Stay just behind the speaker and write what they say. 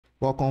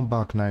Welcome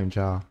back,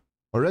 Naija.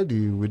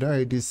 Already, we don't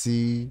already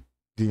see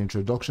the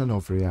introduction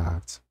of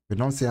React. We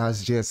don't see how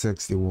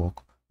JSX they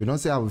work. We don't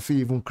see how we fit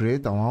even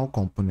create our own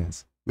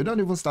components. We don't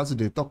even start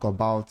to talk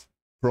about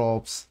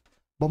props.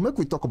 But make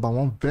we talk about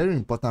one very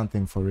important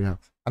thing for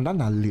React, and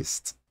that's a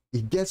list.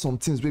 It gets some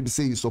things maybe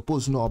say you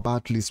supposed to know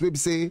about lists. Maybe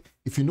say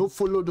if you don't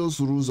follow those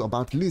rules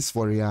about lists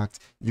for React,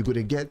 you're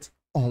gonna get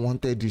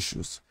unwanted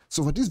issues.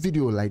 So for this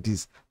video like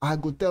this, I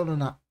go tell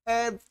you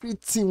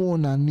everything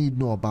one need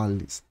know about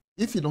lists.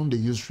 If you don't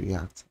use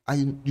React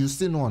and you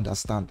still don't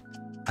understand,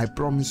 I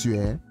promise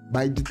you,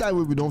 by the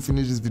time we don't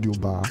finish this video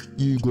bar,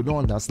 you go don't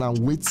understand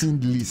waiting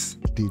lists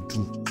they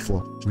do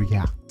for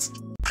React.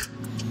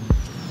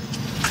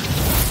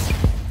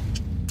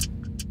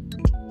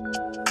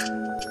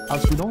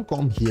 As we don't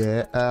come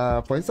here,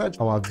 for inside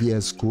our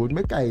VS code,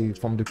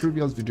 from the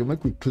previous video,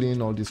 we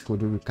clean all this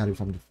code we carry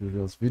from the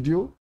previous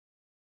video.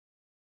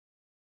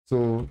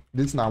 So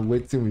this now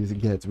waiting we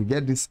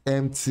get this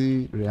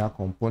empty React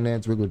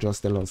component. We go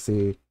just tell us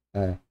say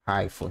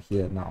hi for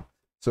here now.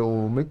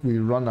 So make we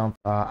run up.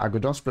 I go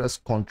just press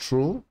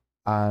Control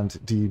and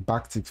the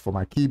backtick for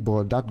my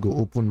keyboard. That go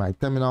open my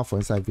terminal for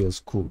inside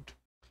VS Code.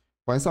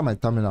 For inside my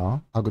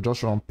terminal, I go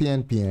just run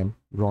npm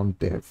run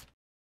dev,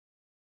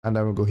 and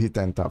then we go hit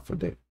enter for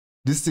that.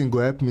 This thing go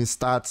help me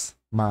start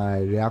my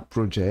React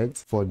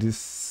project for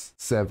this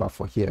server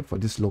for here for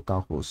this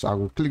local host. So I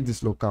will click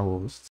this local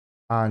host,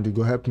 and it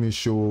will help me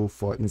show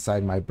for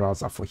inside my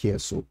browser for here.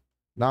 So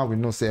now we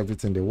know say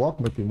everything they work.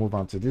 Make we move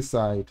on to this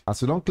side.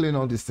 As we don't clean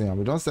all this thing and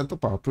we don't set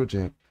up our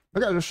project,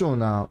 make I just show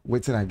now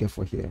waiting I get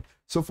for here.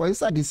 So for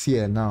inside this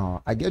here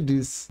now, I get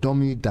this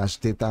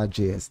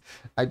dummy-data.js.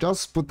 I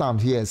just put them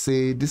here,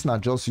 say this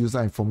not just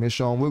user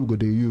information where we go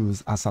to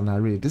use as an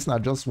array. This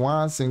not just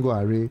one single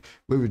array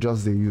where we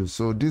just they use.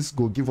 So this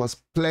go give us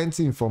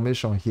plenty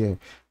information here.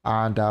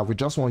 And we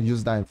just want to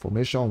use that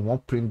information. We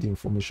want to print the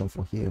information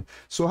for here.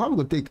 So how we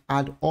go take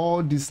add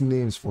all these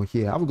names for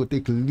here? How we go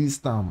take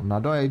list them? Now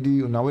don't ID.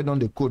 Now we don't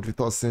the code with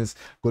us since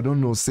we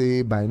don't know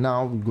say by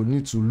now we go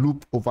need to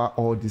loop over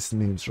all these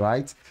names,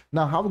 right?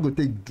 Now how we go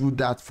take do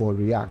that for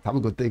React? How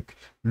we go take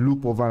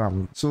loop over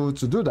them? So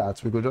to do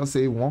that, we go just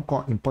say one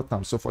call import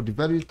them. So for the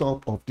very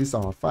top of this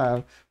our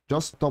file,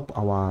 just top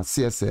our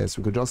CSS,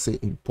 we go just say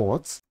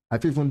import. I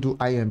even do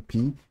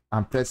IMP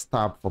and press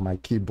tab for my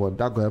keyboard.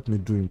 That will help me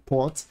do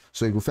import.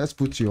 So you go first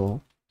put your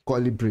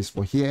curly brace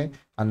for here,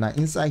 and now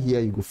inside here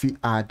you go fit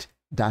add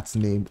that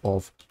name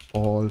of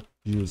all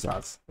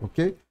users.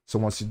 Okay, so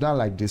once you done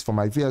like this for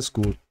my VS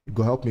Code, it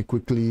will help me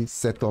quickly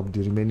set up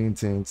the remaining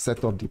things,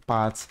 set up the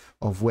parts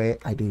of where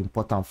I did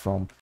import them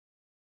from.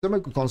 So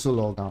make a console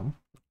log down,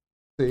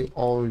 say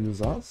all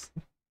users.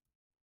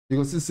 You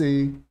can see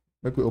say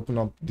make we open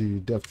up the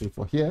dev file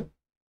for here.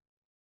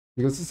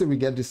 You can see say we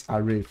get this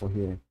array for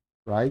here,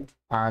 right?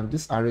 And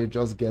this array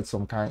just gets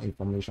some kind of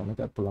information. Let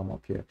me pull them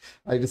up here.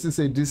 I just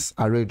say this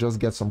array just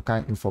gets some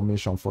kind of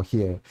information for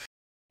here.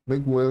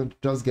 Maybe we'll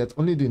just get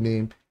only the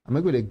name, and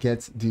maybe we'll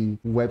get the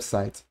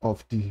website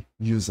of the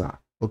user.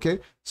 Okay,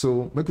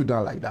 so make it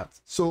down like that.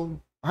 So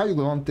how you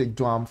going to take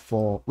down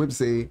for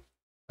website?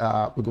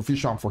 We go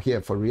fish on for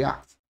here for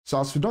React. So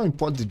as we don't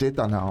import the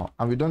data now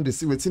and we don't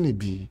see what's in it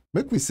be,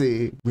 make we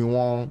say we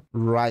want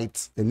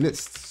write a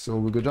list. So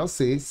we go just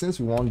say since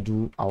we want to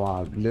do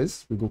our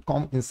list, we go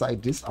come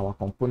inside this our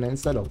component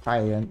instead of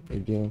IN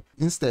again.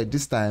 Instead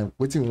this time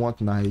what we want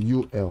now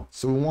UL.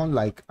 So we want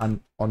like an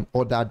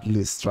unordered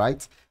list,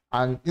 right?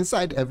 And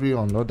inside every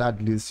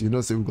unordered list, you know,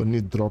 so we're gonna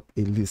need drop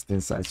a list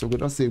inside. So we're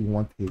gonna say we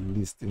want a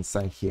list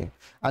inside here.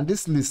 And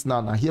this list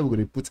now here we're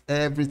gonna put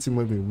everything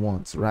where we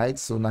want, right?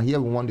 So now here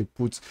we want to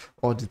put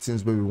all the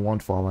things where we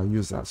want for our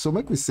user. So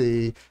make we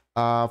say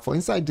for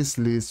inside this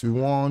list, we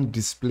want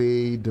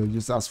display the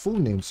user's full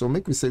name. So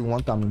make we say we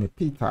want them in a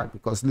p tag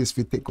because list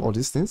will take all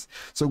these things.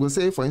 So we'll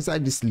say for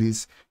inside this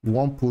list, we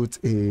want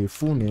put a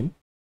full name.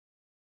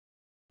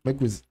 Make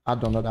we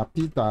add another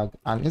p tag,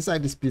 and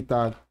inside this p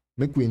tag,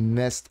 make we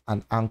nest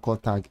an anchor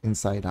tag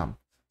inside them.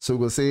 So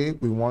we'll say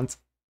we want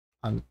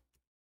an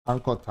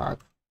anchor tag.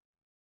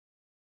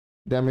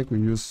 Then make we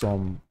use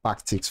some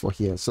backticks for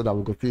here so that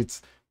we go fit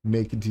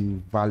make the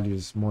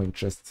values more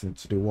interesting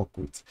to the work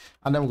with.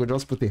 And then we go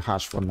just put a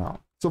hash for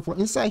now. So for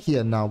inside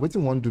here now, what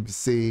we want to be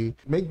say,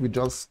 make we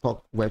just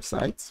talk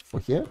websites for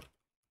here.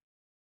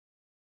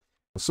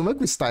 So make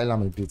we style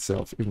them a bit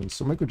self even.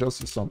 So make we just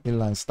use some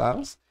inline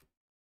styles.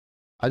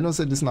 I don't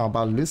say this now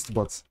about list,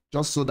 but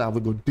just so that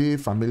we go be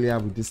familiar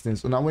with these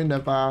things. So now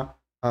whenever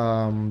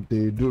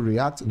they do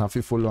React, and if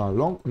you follow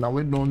along, now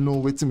we don't know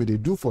what they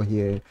do for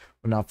here,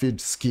 and if you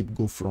skip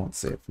go front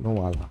safe, no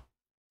wala.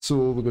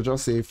 So we go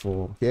just say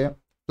for here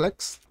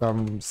flex.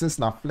 Since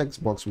now flex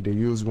box we they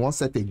use, we want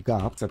set a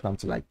gap, set them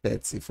to like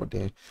 30 for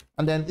there,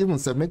 and then even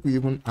say make we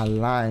even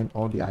align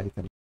all the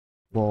items.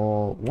 But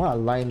one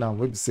align now,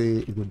 we say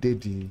it will do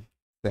the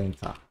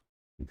center.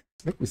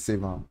 Make we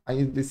save them,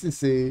 and this is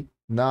say.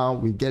 Now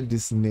we get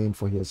this name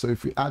for here. So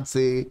if we add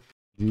say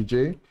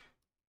DJ,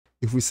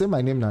 if we say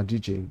my name now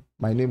DJ,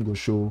 my name will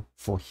show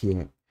for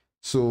here.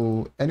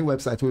 So any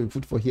website we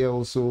put for here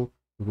also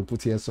we will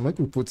put here. So make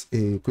we put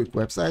a quick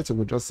website. So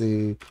we'll just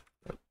say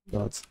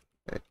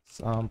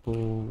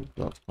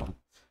 .example.com.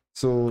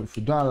 So if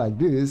we do it like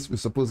this, we're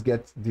supposed to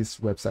get this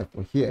website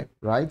for here,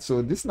 right?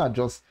 So this is not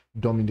just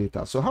dummy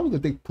data. So how we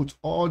gonna put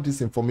all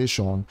this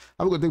information?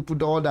 How we gonna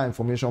put all that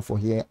information for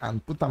here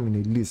and put them in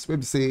a list?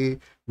 Maybe say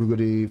we're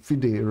gonna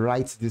feed the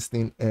write this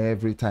thing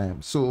every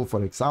time. So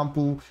for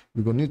example,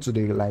 we're gonna need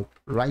to like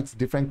write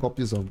different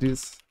copies of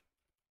this.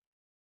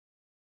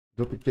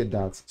 Duplicate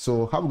that.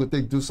 So how we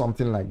gonna do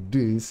something like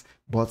this,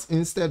 but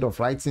instead of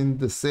writing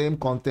the same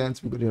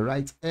content, we're gonna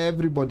write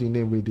everybody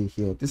name where they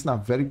here. This is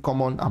not very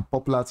common and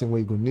popular thing where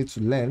you're gonna need to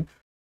learn.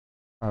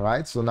 All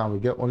right, so now we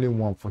get only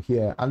one for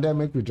here, and then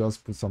make we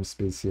just put some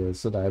space here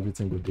so that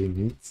everything will be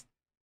neat.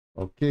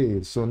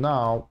 Okay, so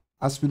now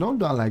as we don't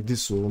do it like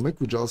this, so make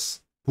we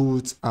just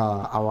put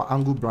our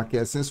angle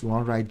bracket. Since we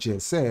want to write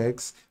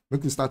JSX,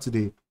 make we start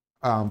today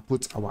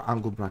put our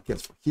angle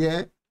brackets for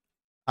here.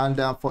 And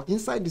for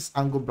inside this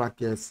angle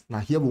brackets, now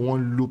here we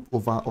want loop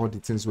over all the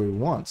things we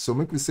want. So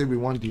make we say we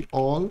want the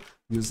all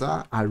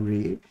user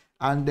array.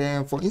 And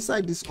then for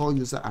inside this all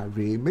user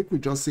array, make we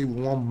just say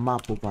we want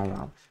map over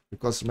RAM.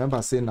 Because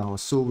remember saying now,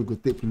 so we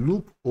could take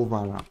loop over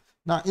RAM.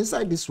 Now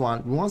inside this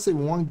one, we want to say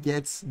we want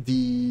get the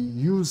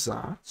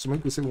user. So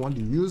make we say we want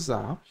the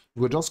user.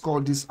 We'll just call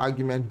this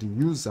argument the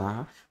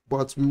user,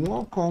 but we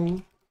want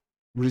come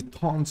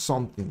return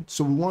something.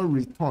 So we want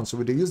return. So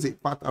we use the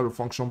part arrow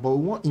function, but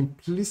we want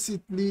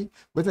implicitly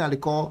what they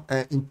call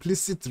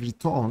implicit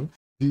return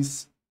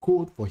this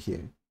code for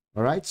here.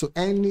 All right. So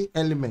any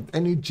element,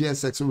 any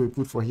JSX we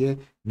put for here,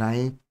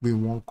 now we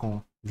want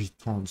come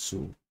return.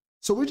 So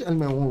which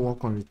element we want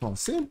come return?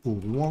 Simple.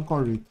 We want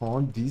come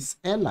return this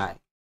li.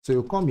 So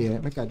you come here,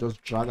 make I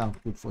just drag and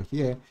put for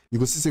here. You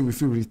can see say we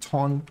feel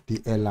return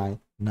the li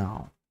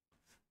now.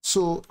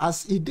 So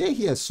as it did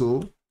here,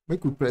 so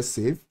make we press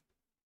save.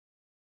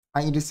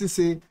 And you see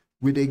say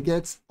we they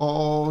get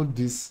all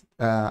these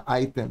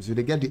items, we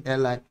they get the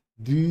li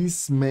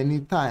this many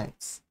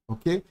times.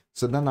 Okay,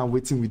 so then I'm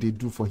waiting we they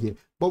do for here,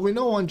 but we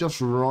don't want just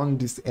run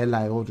this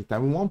li all the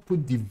time. We want to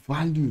put the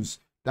values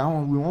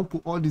down. We want to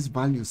put all these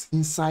values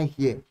inside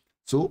here.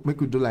 So make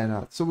we do like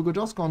that. So we could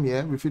just come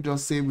here. If you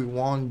just say we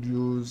want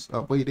use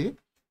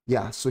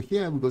yeah, so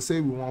here we go say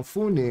we want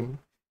full name,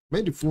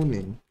 make the full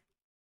name,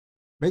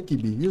 make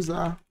it be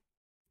user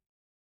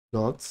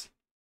dot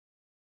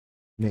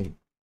name.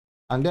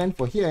 And then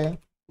for here,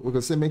 we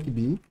can say make it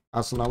be,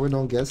 as so now we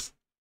don't guess.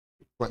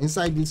 But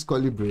inside this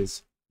curly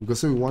brace, we can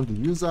say we want the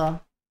user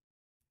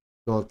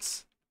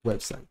dot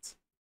website.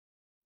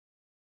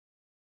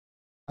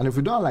 And if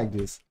we don't like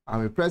this,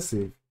 and we press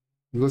save,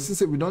 you will see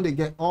say we don't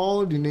get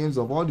all the names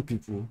of all the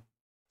people.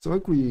 So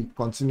make we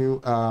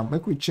continue,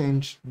 make we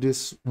change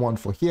this one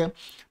for here.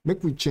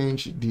 Make we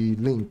change the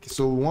link.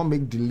 So we want to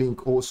make the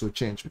link also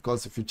change,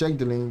 because if you check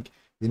the link,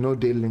 you know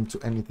they link to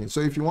anything.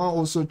 So if you want to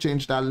also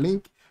change that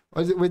link,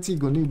 what you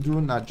gonna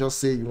do now, just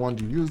say you want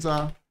the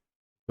user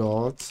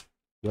dot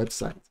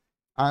website,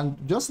 and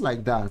just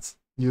like that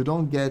you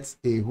don't get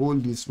a whole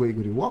list where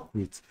you're going to work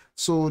with.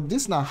 So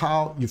this is now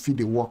how you feel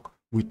the work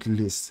with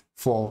list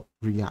for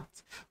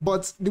React.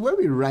 But the way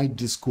we write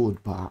this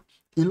code bar,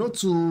 you know,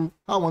 to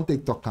how I want to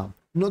talk them,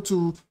 not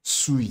too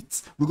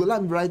sweet. We go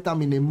like write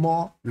them in a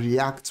more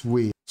React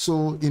way.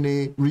 So in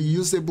a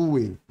reusable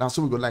way. That's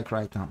what we go like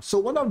write them. So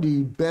one of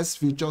the best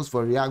features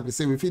for React, we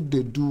say if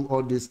they do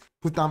all this,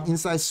 put them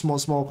inside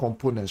small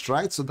components,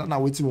 right? So that's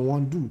what we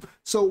want to do.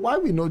 So why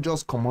we not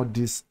just come out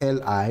this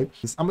li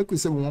is I make we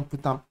say we want to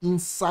put them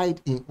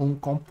inside in own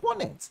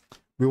components.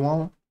 We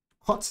want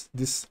cut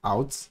this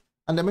out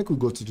and then make we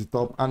go to the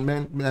top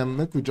and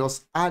make we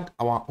just add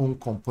our own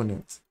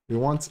component. We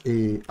want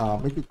a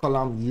make we call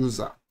them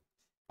user.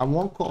 I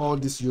want to call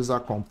this user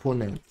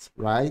component,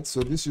 right?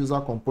 So this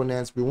user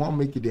components, we want to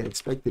make it the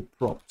expected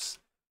props.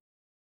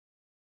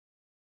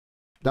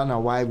 That's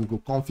why we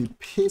go config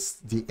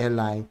paste the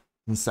li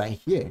inside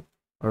here.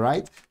 All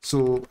right.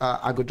 So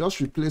I could just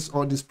replace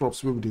all these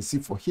props we will see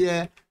for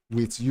here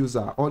with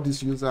user. All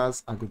these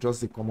users, I could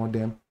just command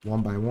them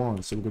one by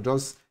one. So we could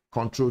just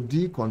Control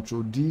D,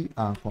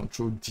 and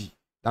Control D.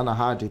 That's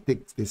how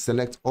they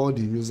select all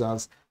the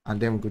users, and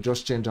then we could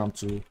just change them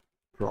to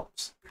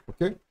props.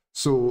 Okay.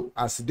 So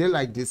as they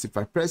like this, if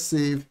I press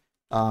save,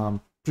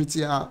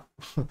 prettier,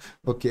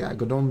 okay, I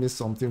don't miss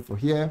something for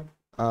here.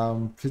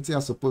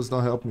 Prettier suppose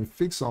don't help me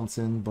fix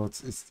something,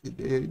 but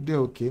they're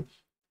okay.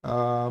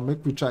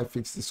 Make we try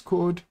fix this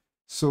code.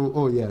 So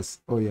oh yes,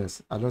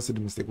 I don't see the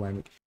mistake why I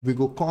make. We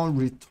go can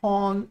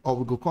return, or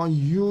we go can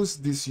use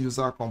this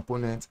user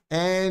component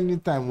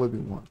anytime where we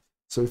want.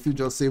 So if you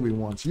just say we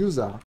want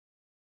user,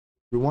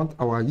 we want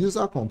our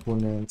user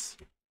component.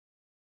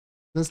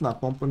 This is not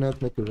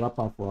component, make a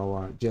wrapper for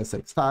our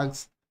JSX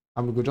tags,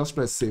 and we could just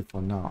press save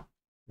for now.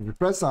 If we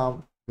press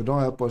out, they don't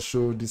help us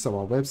show this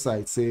our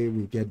website. Say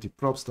we get the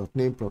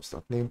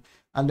props.name,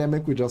 and then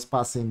make we just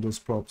pass in those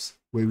props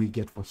where we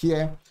get for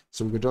here.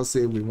 So we could just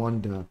say we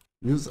want the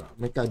user.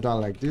 Make it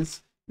done like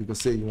this. You could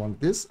say you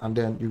want this, and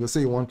then you could say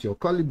you want your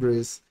curly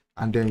brace,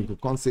 and then you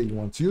could say you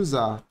want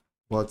user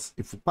But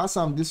if we pass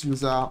them this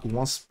user, we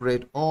want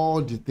spread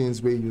all the things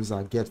where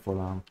user get for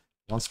them,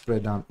 want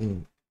spread them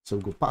in. So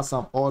we go pass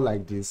them all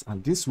like this,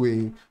 and this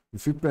way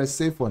if we press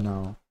save for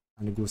now,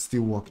 and it will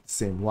still work the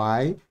same.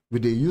 Why? We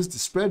they use the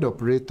spread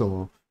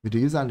operator, we they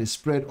use and they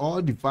spread all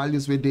the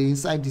values where they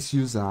inside this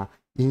user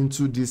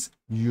into this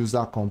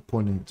user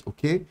component.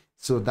 Okay,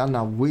 so that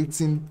now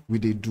waiting we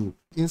they do,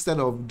 instead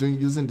of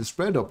using the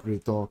spread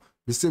operator,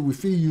 we say we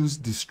feel use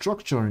the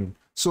structuring.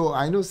 So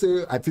I know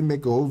say I feel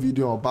make a whole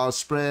video about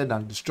spread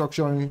and the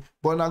structuring,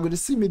 but now going to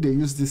see me they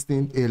use this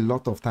thing a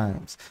lot of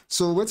times.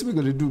 So what we're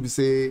going to do, we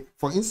say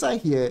for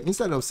inside here,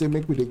 instead of say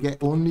make we they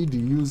get only the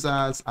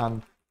users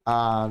and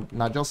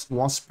now just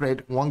one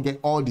spread, one get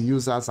all the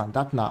users and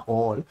that not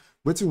all.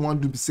 What we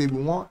want to do, we say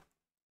we want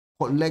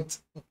collect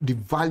the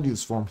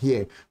values from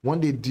here, when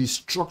they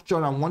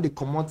destructure and when they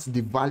comment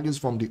the values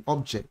from the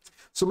object.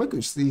 So make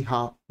you see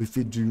how we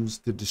fit use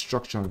the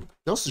destruction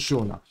just to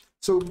show now.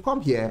 So we come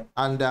here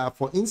and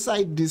for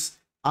inside this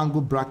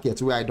angle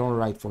bracket where I don't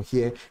write for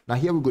here, now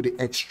here we go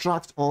to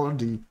extract all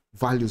the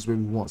values where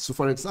we want. So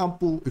for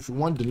example, if we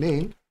want the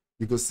name,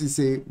 you can see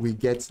say we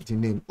get the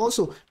name.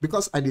 Also,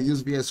 because I did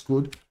use VS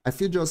Code, I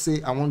feel just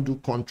say I want to do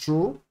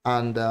control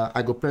and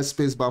I go press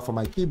space bar for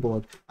my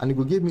keyboard, and it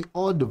will give me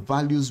all the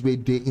values where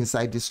they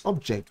inside this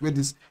object, where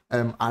this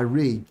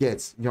array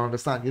gets. You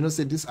understand? You know,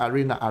 say this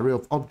array an array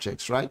of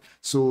objects, right?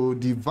 So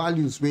the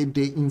values where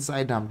they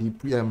inside them,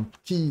 the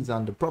keys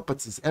and the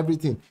properties,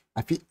 everything,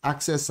 I feel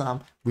access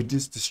them with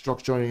this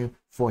structuring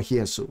for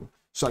here. So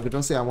I can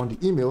just say I want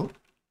the email,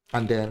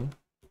 and then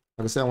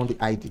I can say I want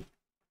the ID.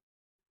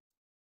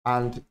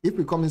 And if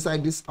we come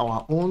inside this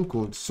our own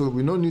code, so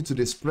we don't need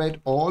to spread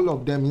all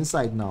of them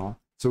inside now.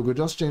 So we'll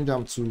just change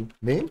them to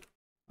name,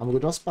 and we'll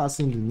just pass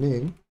in the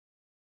name.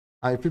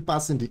 And if we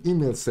pass in the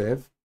email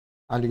self,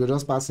 and you go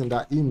just pass in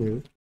that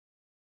email,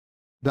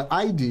 the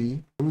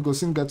ID, we go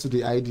soon get to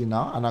the ID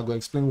now, and I'll go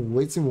explain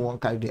what we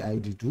want carry the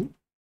ID do.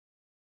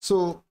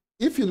 So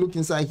if you look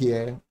inside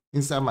here,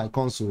 inside my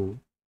console,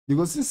 you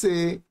go see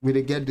say we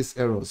get this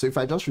error. So if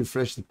I just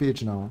refresh the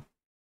page now,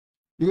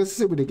 you can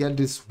see we get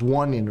this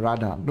warning,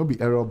 rather no be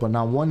error, but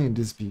now warning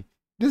this be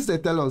this. They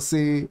tell us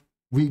say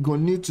we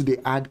gonna need to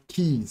add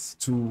keys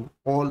to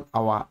all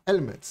our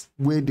elements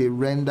where they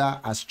render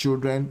as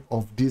children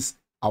of this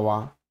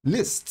our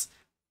list.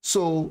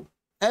 So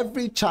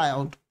every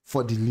child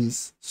for the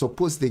list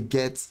suppose they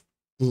get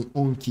in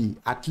own key,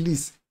 at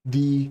least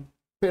the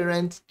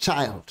parent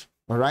child.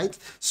 All right,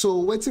 so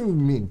what do we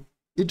mean?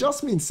 It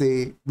just means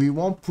say we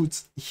won't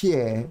put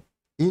here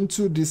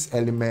into this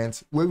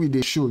element where we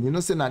they show, you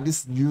know, say now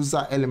this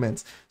user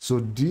element.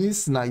 So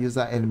this now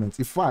user element.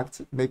 In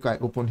fact, make I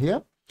open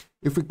here.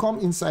 If we come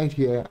inside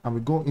here and we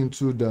go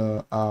into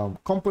the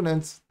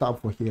components tab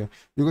for here,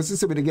 you can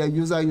see we get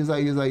user. You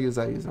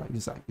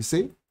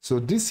see? So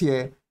this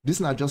here, this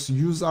not just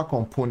user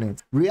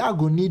component. We are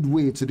gonna need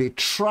way to they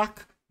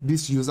track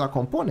this user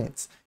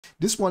components.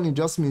 This one, it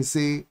just means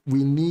say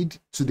we need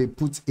to they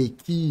put a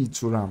key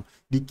to them.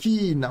 The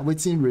key now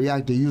waiting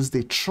React they use,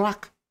 they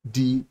track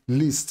the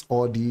list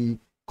or the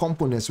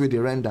components where they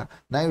render.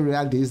 Now in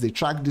React they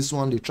track this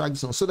one, they track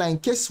this one, so that in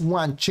case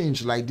one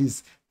change like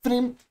this,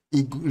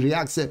 it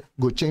React say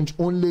go change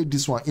only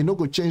this one, it no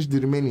go change the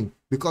remaining,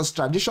 because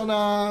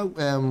traditional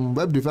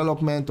web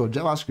development or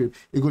JavaScript,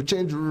 it go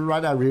change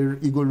rather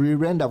it go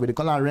re-render with the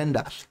color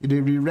render,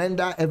 they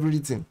re-render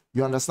everything.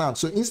 You understand?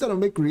 So instead of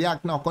make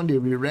React now can they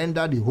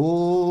re-render the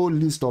whole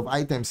list of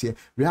items here,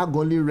 React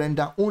only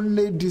render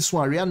only this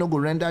one. React no go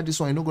render this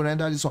one, you no go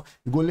render this one,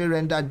 you go only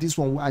render this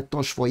one where I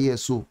touch for here.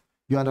 So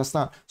you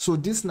understand? So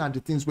these are the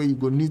things where you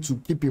go need to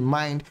keep in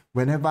mind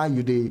whenever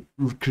you they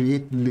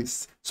create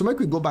lists. So make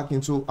we go back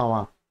into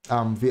our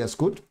VS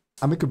Code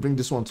and make we bring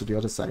this one to the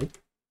other side.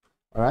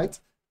 All right.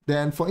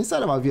 Then for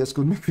inside of our VS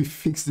Code, make we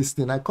fix this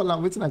thing. I call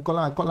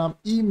them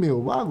email.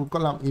 Why I will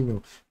call them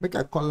email? Make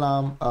I call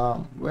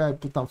them where I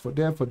put them for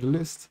there for the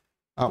list.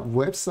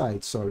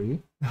 Website, sorry.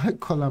 I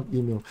call them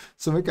email.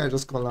 So make I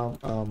just call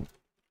them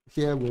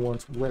here we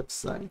want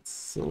websites.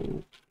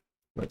 So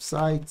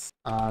websites,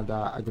 and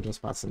I could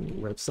just pass in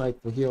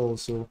website for here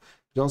also,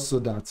 just so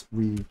that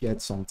we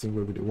get something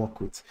where we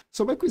work with.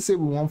 So make we say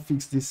we want to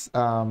fix this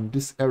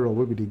this error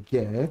where we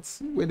get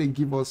where they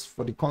give us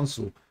for the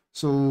console.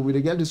 So we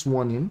get this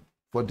warning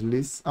for the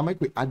list, and make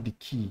we add the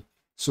key.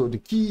 So the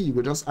key, you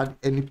will just add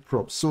any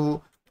prop.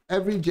 So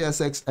every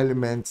JSX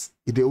element,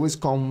 it always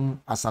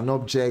come as an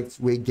object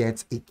where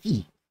get a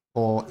key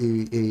or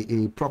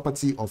a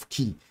property of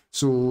key.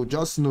 So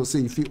just know, say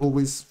if you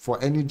always,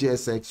 for any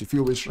JSX, if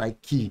you always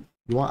write key,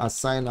 you want to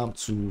assign them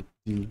to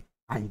the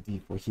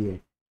ID for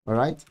here. All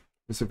right.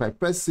 So if I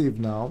press save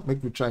now,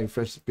 make me try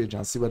refresh the page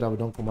and see whether we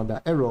don't come out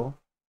that error.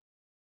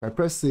 If I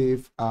press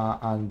save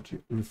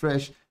and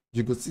refresh,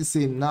 you could see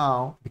say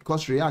now,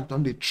 because React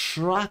don't they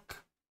track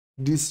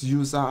this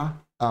user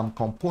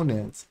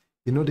component,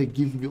 you know, they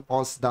give you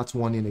us that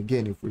one in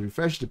again. If we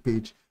refresh the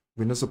page,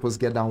 we're not supposed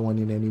to get that one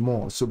in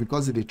anymore. So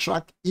because they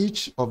track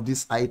each of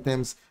these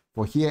items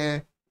for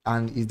here,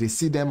 and if they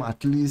see them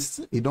at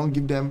least, they don't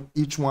give them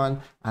each one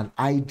an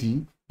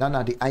ID, Then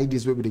are the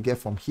IDs where we get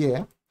from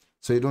here.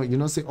 So you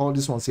don't say all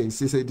this ones here. You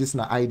say this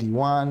na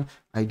ID1,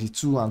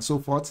 ID2, and so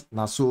forth.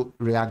 Now so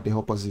React they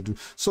help us to do.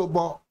 So,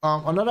 but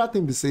another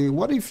thing we say,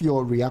 what if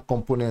your React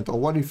component, or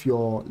what if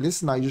your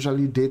listener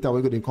usually data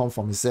where they come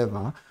from a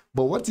server,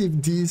 but what if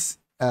this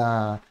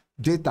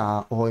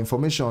data or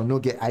information no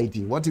get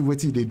ID? What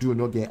if they do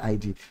no get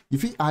ID?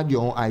 If you add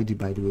your own ID,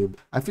 by the way,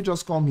 if you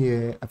just come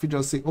here, if you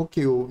just say,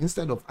 okay, oh,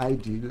 instead of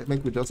ID, let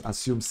me just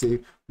assume say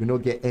we no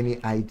get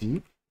any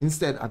ID.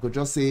 Instead, I could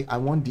just say I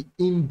want the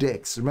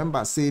index.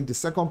 Remember, say the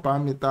second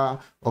parameter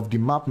of the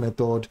map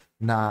method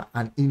now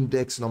an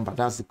index number.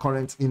 That's the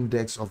current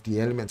index of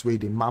the element where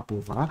they map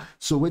over.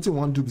 So what you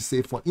want to do is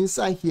say for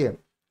inside here,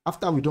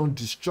 after we don't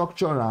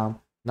destructure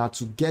now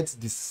to get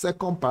the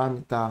second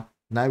parameter,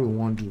 now we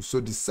want to do. So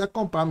the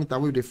second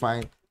parameter we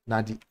define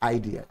now the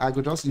ID. I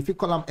could just, if you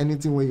call them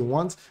anything where you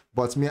want,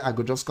 but me, I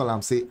could just call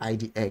them say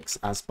IDX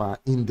as per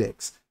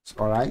index.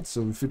 All right,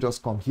 so if you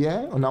just come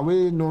here on our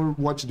way,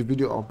 watch the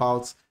video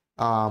about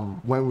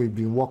when we've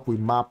been work with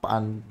map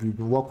and we've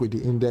been work with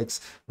the index.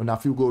 When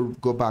if you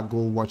go back, go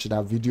watch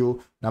that video.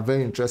 Now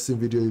very interesting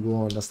video, you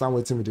will understand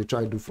what they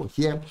try to do for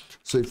here.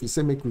 So if you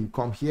say make we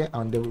come here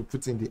and then we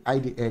put in the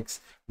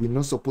IDX, we're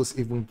not supposed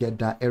to even get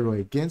that error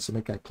again. So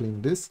make I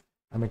claim this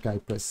and make I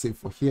press save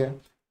for here.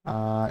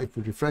 If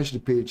we refresh the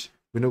page,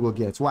 we not go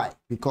get why,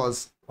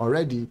 because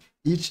already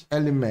each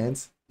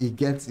element it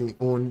gets its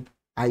own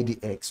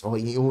IDX or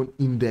its own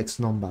index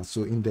number.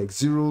 So index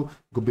 0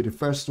 go be the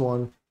first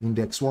one,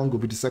 index 1 go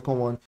be the second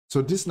one.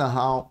 So this now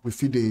how we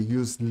fit the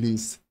use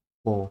list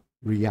for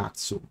React.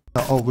 So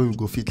now all we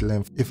go fit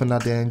length. If una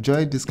dey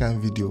enjoy this kind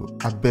of video,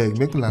 I beg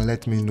make una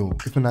let me know.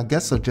 If una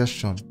get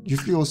suggestion, you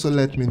fit also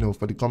let me know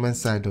for the comment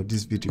side of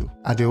this video.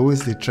 I dey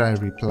always try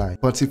reply.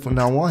 But if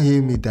una wan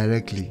hear me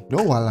directly, no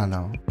wahala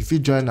now. You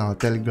fit join our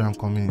Telegram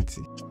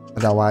community.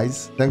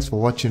 Otherwise, thanks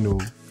for watching.